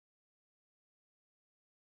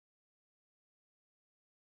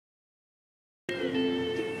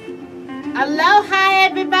Aloha,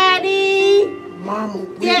 everybody. Mama,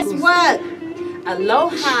 guess what?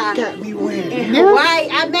 Aloha got me wearing in Hawaii.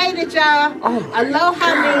 I made it, y'all. Oh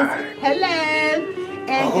Aloha means hello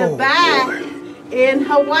and goodbye in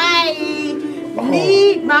Hawaii.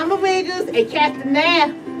 Me, Mama Wiggles, and Captain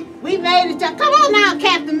Nav. We made it, y'all. Come on now,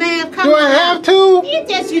 Captain Nav. Come on. Do I have to?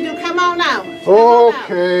 Yes, you do. Come on now.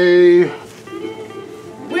 Okay.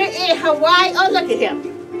 We're in Hawaii. Oh, look at him.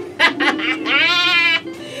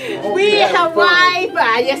 We in Hawaii.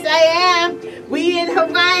 Yes, I am. We in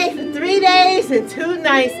Hawaii for 3 days and 2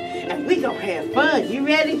 nights. And we gonna have fun. You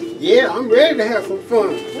ready? Yeah, I'm ready to have some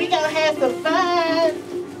fun. We gonna have some fun.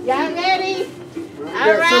 Y'all ready?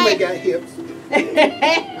 Somebody got hips.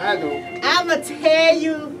 I don't. I'm gonna tell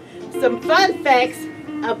you some fun facts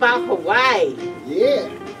about Hawaii. Yeah.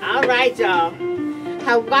 All right, y'all.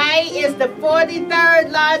 Hawaii is the 43rd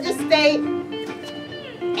largest state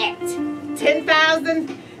at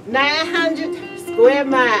 10,900 square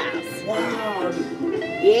miles. Wow.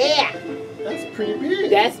 Yeah. That's pretty big.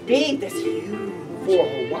 That's big. That's huge. For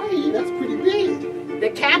Hawaii, that's pretty big. The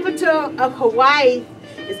capital of Hawaii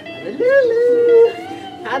is Honolulu.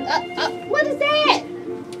 What is that?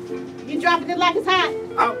 You dropping it like it's hot?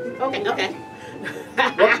 Oh. Okay.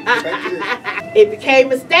 It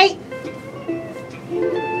became a state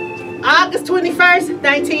August 21st,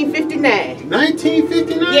 1959.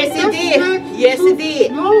 1959? Yes, it did. Yes, it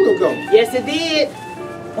did. Long ago. Yes, it did.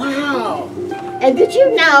 Wow. And did you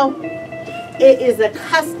know it is a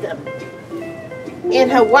custom in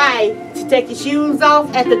Hawaii to take your shoes off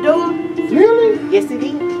at the door? Really? Yes, it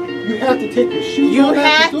is. You have to take your shoes You off at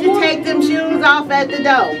have the to door? take them shoes off at the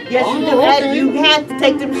door. Yes, you do. Okay. You have to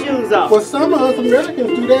take them shoes off. Well, some of us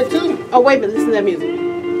Americans do that too. Oh, wait a minute. Listen to that music.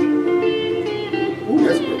 Ooh,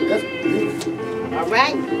 that's beautiful. All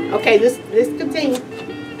right. Okay, let's continue.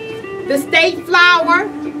 The state flower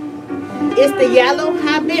is the yellow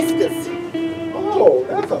hibiscus. Oh,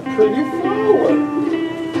 that's a pretty flower.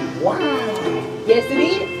 Wow. Yes, it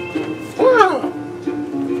is. Wow.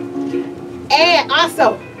 And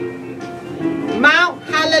also, Mount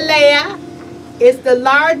Himalaya is the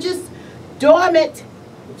largest dormant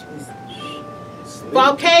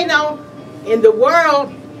volcano in the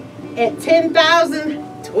world at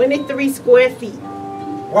 10,023 square feet.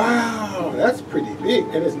 Wow, that's pretty big.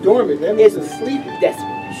 And it's dormant. That means it's sleeping.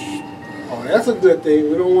 Oh, that's a good thing.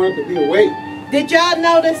 We don't want it to be awake. Did y'all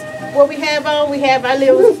notice what we have on? We have our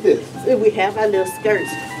little. What is this? We have our little skirts.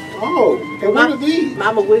 Oh, and what are these?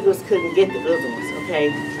 Mama Wiggles couldn't get the other ones.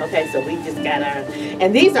 Okay, so we just got our.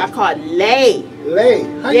 And these are called lei. Lei.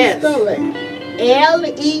 How you spell lei?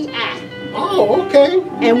 L-E-I. Oh, okay.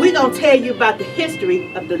 And we're gonna tell you about the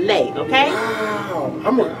history of the lei. Okay? Wow. I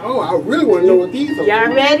really want to know what these are. Y'all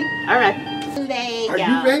ready? All right. Lei, Are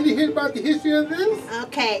you ready to hear about the history of this?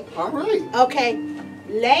 Okay. All right. Okay.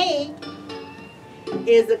 Lei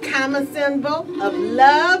is a common symbol of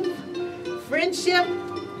love, friendship,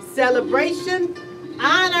 celebration,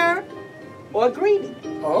 honor, or greeting.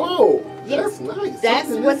 Oh, Yes. that's nice. That's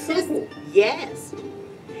Something what that's this. simple. Yes.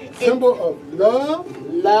 Symbol of love,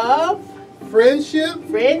 Love, friendship,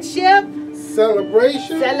 friendship,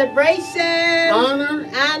 celebration,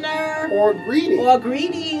 honor, or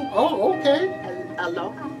greeting. Oh, okay.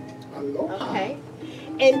 Aloha. Aloha. Okay.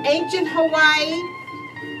 In ancient Hawaii,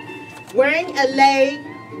 wearing a lei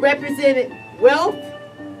represented wealth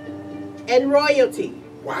and royalty.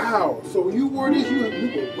 Wow. So when you wore this, you were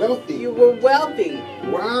wealthy. You were wealthy.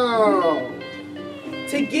 Wow.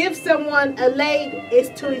 To give someone a lei is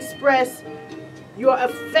to express your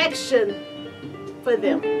affection for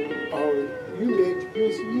them. Oh,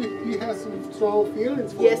 you had some strong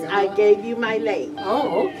feelings for Yes, me. I gave you my lei.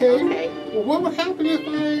 Oh, okay. Okay. Well, what would happen if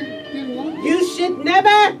I didn't want it? You should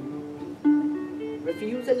never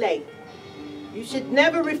refuse a lei. You should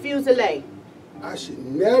never refuse a lei. I should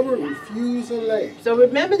never refuse a lei. So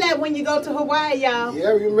remember that when you go to Hawaii, y'all. Yeah,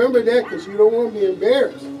 remember that because you don't want to be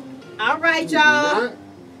embarrassed. All right, Do y'all. not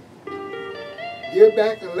give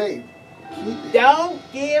back a lei. Keep it. Don't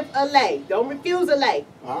give a lei. Don't refuse a lei.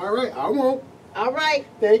 All right, I won't. All right.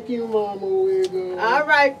 Thank you, Mama Wiggle. All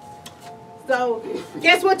right. So,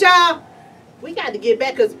 guess what, y'all? We got to get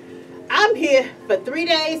back because I'm here for 3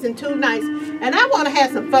 days and 2 nights, and I want to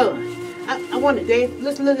have some fun. I want to dance,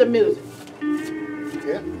 listen to the music.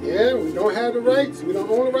 Yeah, we don't have the rights. We don't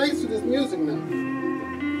own the rights to this music now.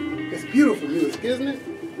 It's beautiful music, isn't it?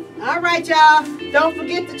 All right, y'all. Don't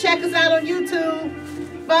forget to check us out on YouTube.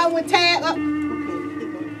 Fun with Tab.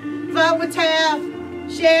 Fun with Tab.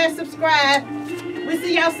 Share, subscribe. We'll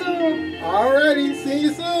see y'all soon. Alrighty, see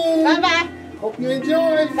you soon. Bye-bye. Hope you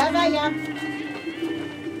enjoy. Bye-bye, y'all.